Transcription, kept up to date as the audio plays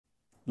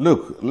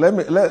Look, let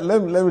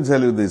me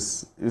tell you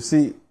this. You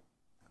see,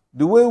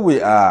 the way we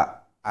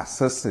are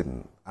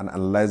assessing and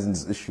analyzing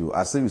this issue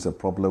as if it's a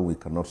problem we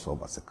cannot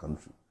solve as a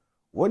country.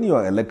 When you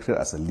are elected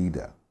as a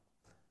leader,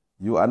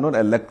 you are not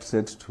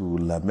elected to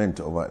lament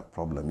over a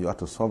problem. You have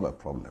to solve a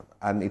problem.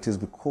 And it is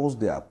because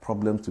there are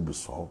problems to be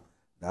solved,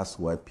 that's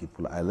why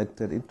people are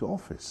elected into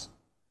office.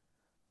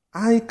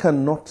 I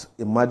cannot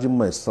imagine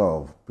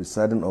myself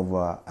presiding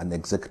over an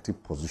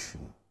executive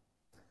position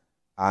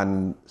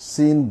and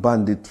seeing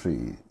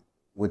banditry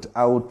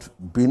without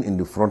being in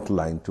the front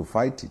line to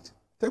fight it.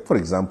 Take, for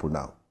example,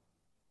 now,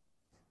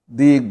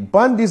 the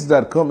bandits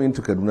that come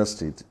into Kaduna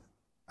State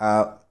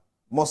are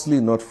mostly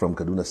not from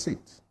Kaduna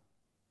State.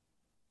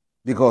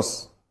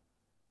 Because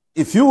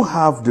if you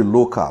have the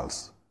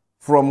locals,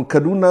 from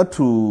Kaduna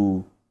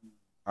to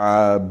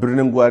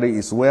Birningwari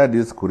is where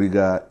this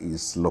Kuriga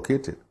is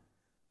located.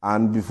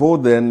 And before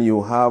then,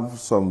 you have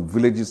some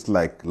villages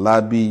like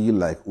Labi,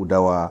 like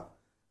Udawa,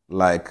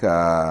 like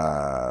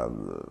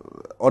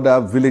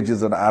other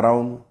villages that are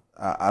around,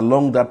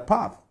 along that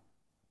path.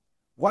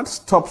 What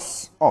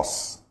stops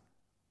us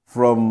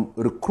from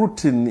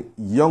recruiting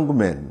young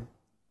men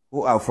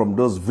who are from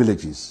those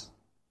villages,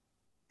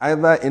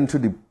 either into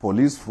the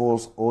police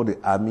force or the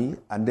army,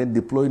 and then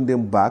deploying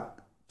them back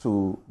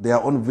to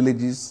their own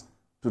villages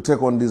to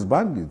take on these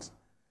bandits?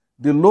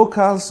 The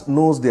locals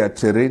knows their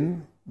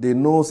terrain, they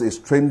knows a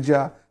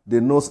stranger, they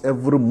knows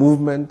every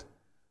movement,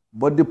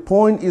 but the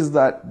point is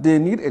that they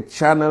need a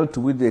channel to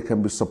which they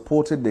can be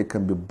supported, they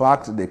can be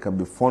backed, they can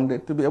be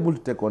funded to be able to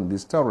take on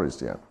these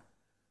terrorists here.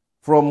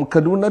 From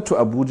Kaduna to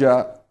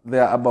Abuja,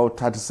 there are about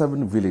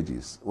 37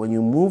 villages. When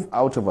you move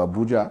out of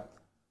Abuja,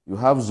 you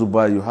have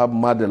Zuba, you have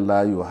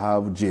Madela, you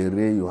have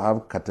Jere, you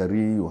have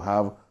Katari, you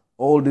have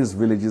all these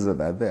villages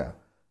that are there.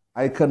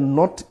 I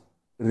cannot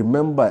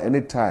remember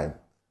any time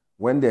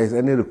when there is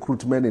any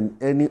recruitment in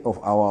any of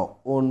our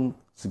own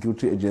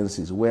security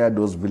agencies where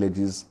those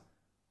villages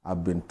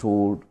have been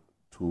told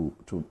to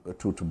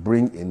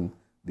bring in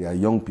their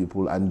young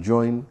people and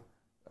join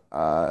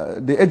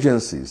the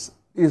agencies.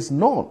 Is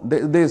none.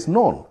 There is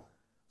none.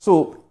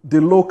 So the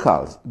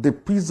locals, the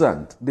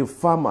peasants, the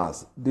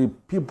farmers, the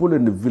people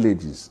in the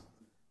villages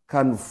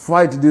can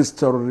fight these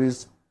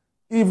terrorists.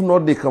 If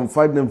not, they can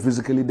fight them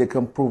physically. They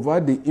can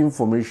provide the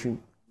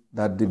information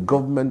that the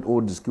government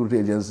or the security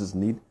agencies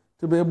need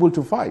to be able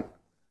to fight.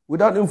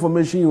 Without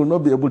information, you will not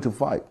be able to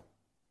fight.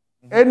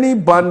 Any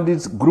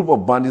bandits, group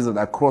of bandits that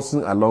are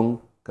crossing along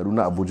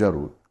Kaduna-Abuja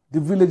road, the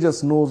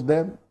villagers knows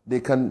them. They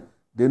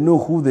know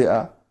who they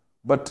are.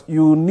 But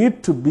you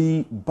need to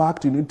be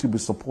backed, you need to be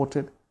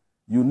supported,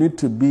 you need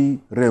to be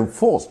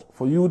reinforced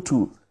for you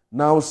to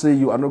now say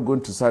you are not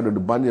going to side of the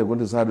bandit, you are going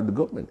to side of the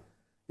government.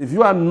 If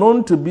you are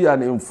known to be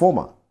an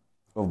informer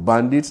of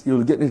bandits, you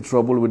will get in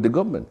trouble with the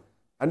government.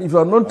 And if you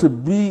are known to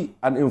be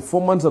an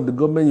informant of the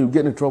government, you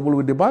get in trouble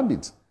with the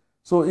bandits.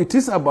 So it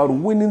is about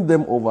winning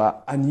them over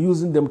and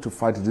using them to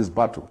fight this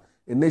battle.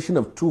 A nation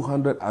of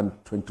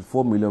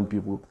 224 million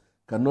people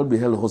cannot be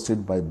held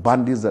hostage by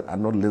bandits that are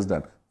not less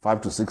than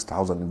 5,000 to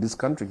 6,000 in this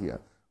country here.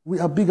 We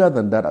are bigger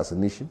than that as a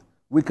nation.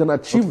 We can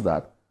achieve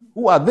that.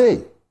 Who are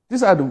they?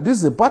 This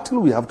is a battle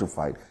we have to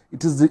fight.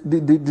 It is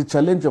the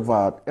challenge of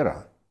our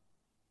era.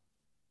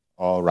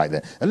 All right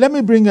then. And let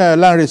me bring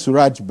Lanre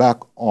Suraj back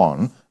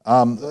on.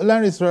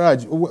 Lanre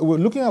Suraj, we're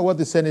looking at what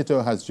the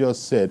senator has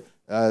just said,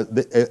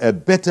 a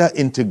better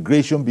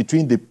integration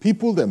between the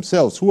people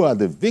themselves who are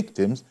the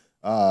victims.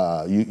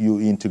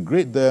 You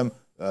integrate them,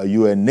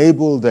 you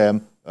enable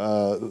them.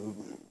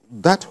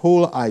 That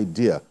whole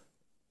idea,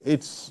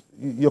 it's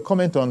your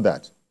comment on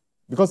that,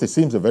 because it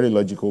seems a very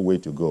logical way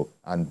to go.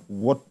 And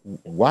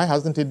why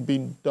hasn't it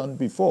been done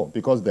before?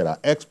 Because there are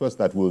experts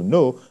that will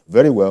know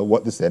very well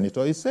what the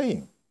senator is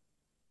saying.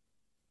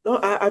 No,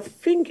 I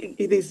think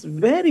it is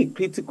very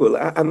critical,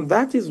 and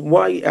that is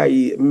why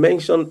I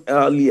mentioned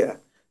earlier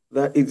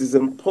that it is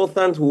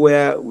important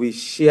where we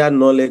share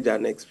knowledge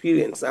and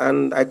experience.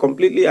 And I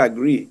completely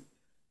agree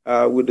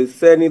with the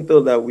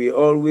senator that we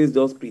always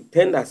just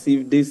pretend as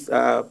if this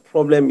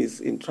problem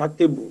is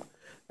intractable,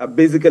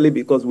 basically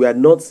because we are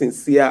not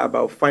sincere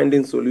about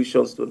finding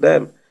solutions to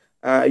them.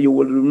 You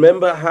will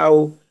remember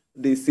how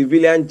the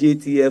civilian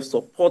JTF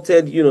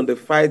supported, the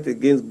fight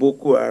against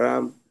Boko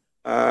Haram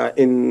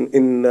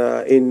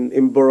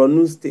in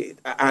Borno State,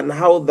 and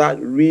how that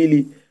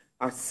really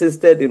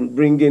assisted in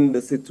bringing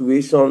the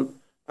situation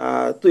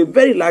to a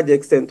very large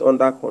extent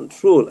under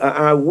control,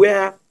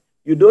 where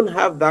you don't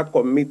have that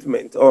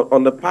commitment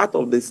on the part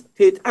of the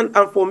state. And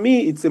for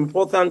me, it's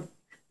important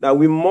that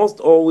we must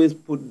always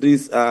put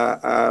this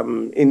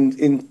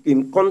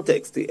in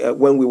context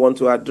when we want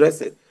to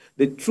address it.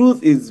 The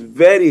truth is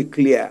very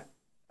clear.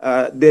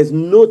 There's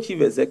no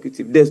chief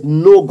executive, there's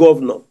no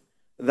governor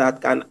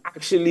that can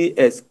actually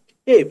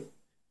escape,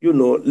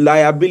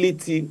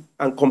 liability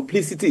and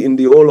complicity in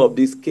the whole of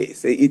this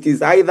case. It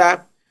is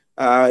either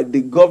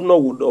the governor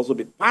would also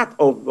be part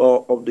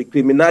of the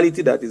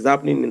criminality that is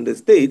happening in the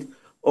state,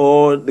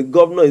 or the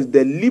governor is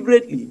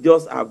deliberately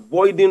just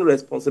avoiding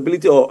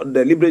responsibility or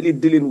deliberately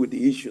dealing with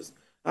the issues.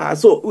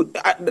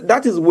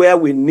 That is where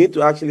we need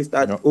to actually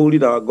start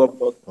holding our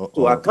government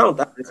to account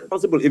as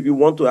responsible if you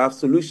want to have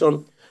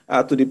solution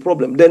to the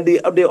problem. Then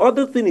the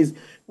other thing is,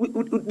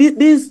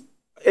 this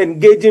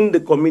engaging the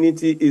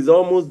community is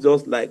almost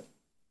just like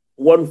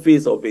one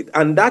phase of it,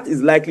 and that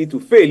is likely to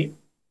fail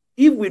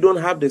if we don't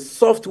have the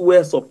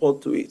software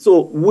support to it.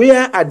 So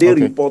where are they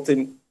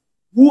reporting?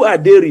 Who are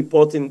they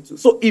reporting to?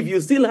 So if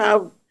you still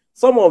have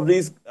some of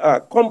these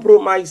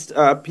compromised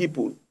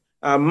people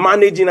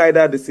managing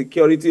either the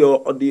security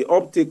or the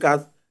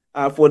uptakers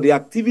for the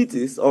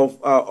activities of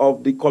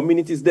the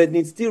communities, then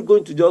it's still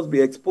going to just be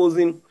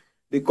exposing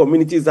the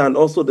communities and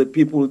also the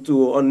people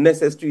to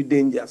unnecessary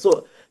danger.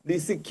 So the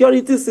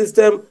security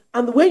system,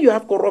 and when you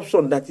have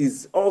corruption that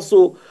is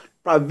also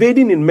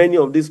pervading in many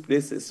of these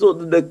places, so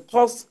the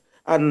cost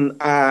and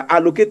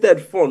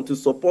allocated fund to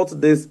support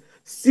this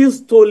still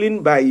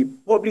stolen by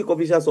public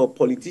officials or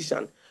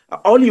politicians,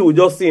 all you will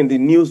just see in the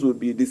news will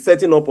be the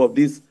setting up of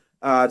these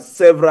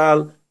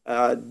several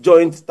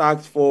joint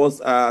task force,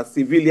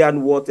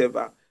 civilian,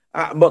 whatever.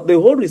 But the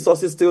whole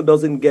resources still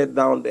doesn't get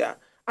down there.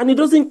 And it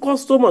doesn't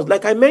cost so much.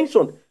 Like I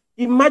mentioned,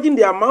 imagine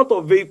the amount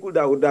of vehicle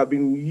that would have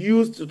been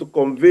used to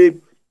convey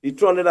the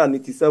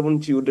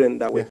 287 children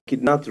that were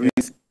kidnapped.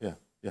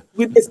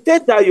 With the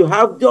state that you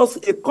have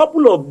just a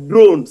couple of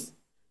drones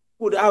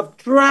could have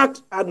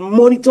tracked and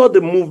monitored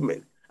the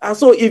movement. And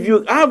so if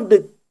you have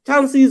the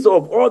chances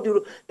of all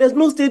there's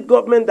no state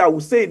government that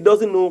will say it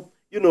doesn't know,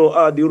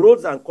 the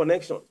roads and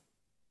connections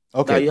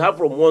that you have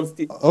from one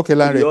state to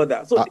the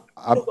other. So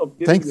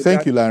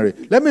thank you, Larry.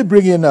 Let me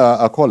bring in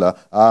a caller,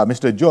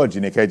 Mr. George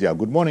in Ikeja.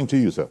 Good morning to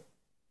you, sir.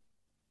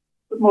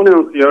 Good morning,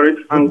 Uncle Yori,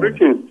 and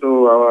greetings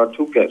to our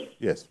two guests.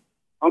 Yes.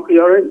 Uncle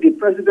Yori, the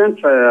president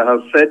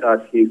has said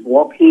that he's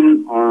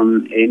working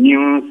on a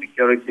new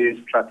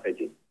security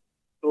strategy.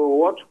 So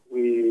what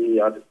we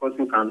are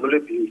discussing can only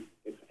be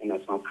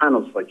some kind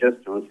of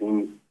suggestions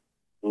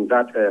in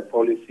that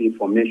policy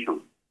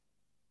formation.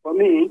 For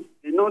me,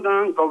 the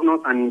northern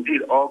governors, and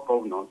indeed all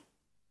governors,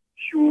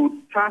 should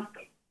task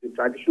the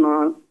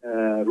traditional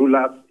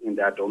rulers in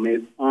their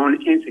domains on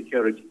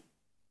insecurity.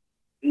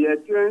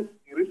 The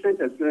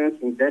recent experience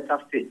in Delta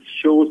State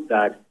shows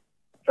that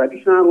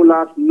traditional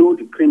rulers know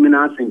the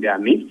criminals in their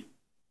midst,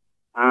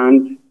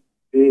 and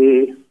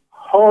they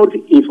hold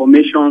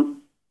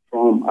information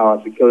from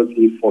our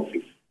security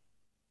forces.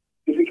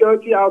 The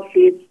security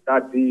outfit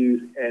that the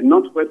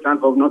Northwestern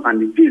governors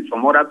and indeed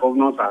some other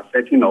governors are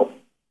setting up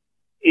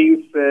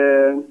is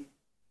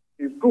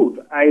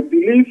good. I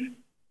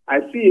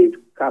see it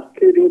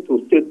cascading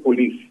to state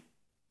police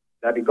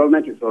that the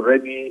government is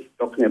already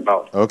talking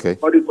about. Okay.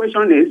 But the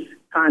question is,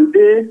 can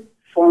they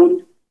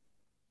fund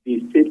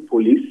the state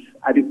police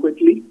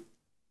adequately?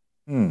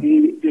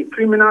 The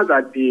criminals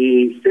that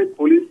the state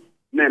police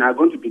men are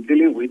going to be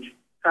dealing with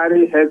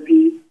carry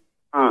heavy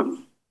arms.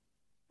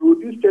 Do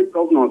these state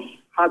governors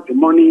have the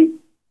money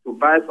to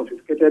buy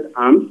sophisticated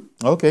arms?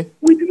 Okay.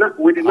 Will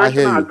the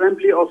National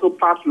Assembly also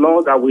pass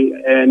laws that will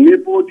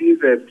enable these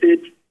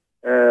state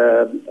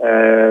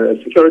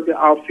security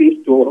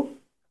outfits to...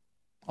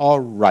 All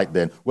right,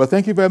 then. Well,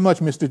 thank you very much,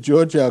 Mr.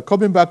 George.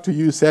 Coming back to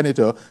you,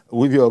 Senator,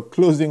 with your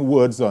closing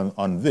words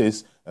on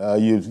this,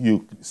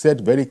 you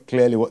said very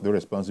clearly what the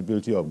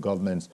responsibility of governments